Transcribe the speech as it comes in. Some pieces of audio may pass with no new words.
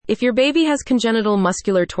If your baby has congenital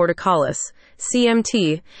muscular torticollis,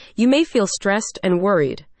 CMT, you may feel stressed and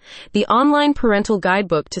worried. The online parental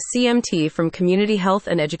guidebook to CMT from Community Health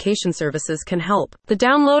and Education Services can help. The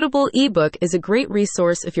downloadable ebook is a great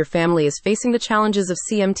resource if your family is facing the challenges of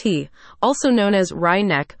CMT, also known as wry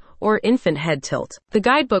neck or infant head tilt. The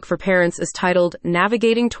guidebook for parents is titled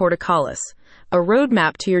Navigating Torticollis, a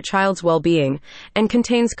roadmap to your child's well-being, and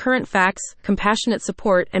contains current facts, compassionate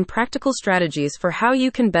support, and practical strategies for how you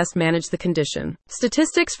can best manage the condition.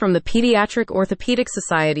 Statistics from the Pediatric Orthopedic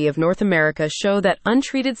Society of North America show that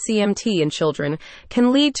untreated CMT in children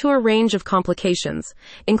can lead to a range of complications,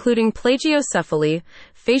 including plagiocephaly,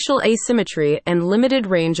 facial asymmetry, and limited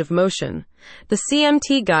range of motion. The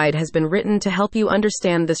CMT guide has been written to help you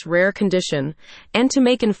understand this rare condition and to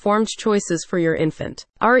make informed choices for your infant.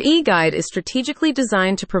 Our e-guide is strategically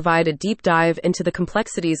designed to provide a deep dive into the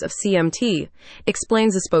complexities of CMT,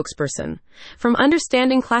 explains a spokesperson. From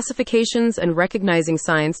understanding classifications and recognizing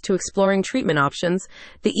signs to exploring treatment options,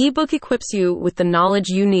 the ebook equips you with the knowledge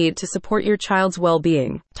you need to support your child's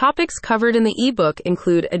well-being. Topics covered in the ebook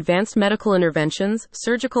include advanced medical interventions,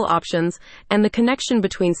 surgical options, and the connection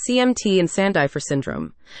between CMT and Sandifer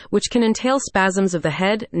syndrome, which can entail spasms of the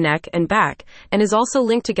head, neck, and back, and is also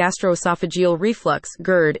linked to gastroesophageal reflux,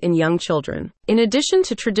 GERD, in young children. In addition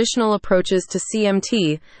to traditional approaches to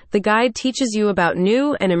CMT, the guide teaches you about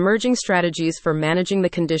new and emerging strategies for managing the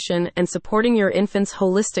condition and supporting your infant's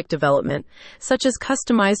holistic development, such as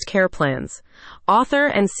customized care plans. Author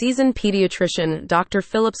and seasoned pediatrician Dr.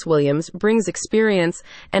 Phillips Williams brings experience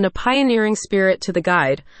and a pioneering spirit to the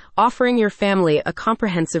guide, offering your family a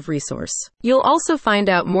comprehensive resource. You'll also find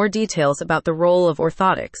out more details about the role of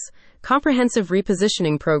orthotics, comprehensive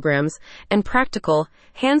repositioning programs, and practical,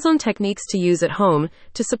 hands-on techniques to use at home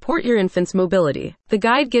to support your infant's mobility. The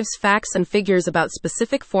guide gives facts and figures about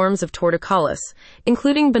specific forms of torticollis,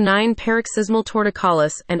 including benign paroxysmal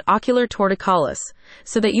torticollis and ocular torticollis,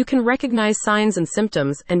 so that you can recognize signs and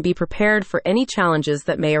symptoms and be prepared for any challenges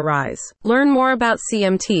that may arise. Learn more about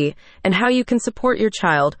CMT and how you can support your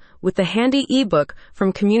child with the handy ebook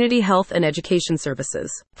from Community Health and Education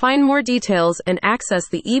Services. Find more details and access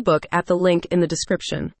the ebook at the link in the description.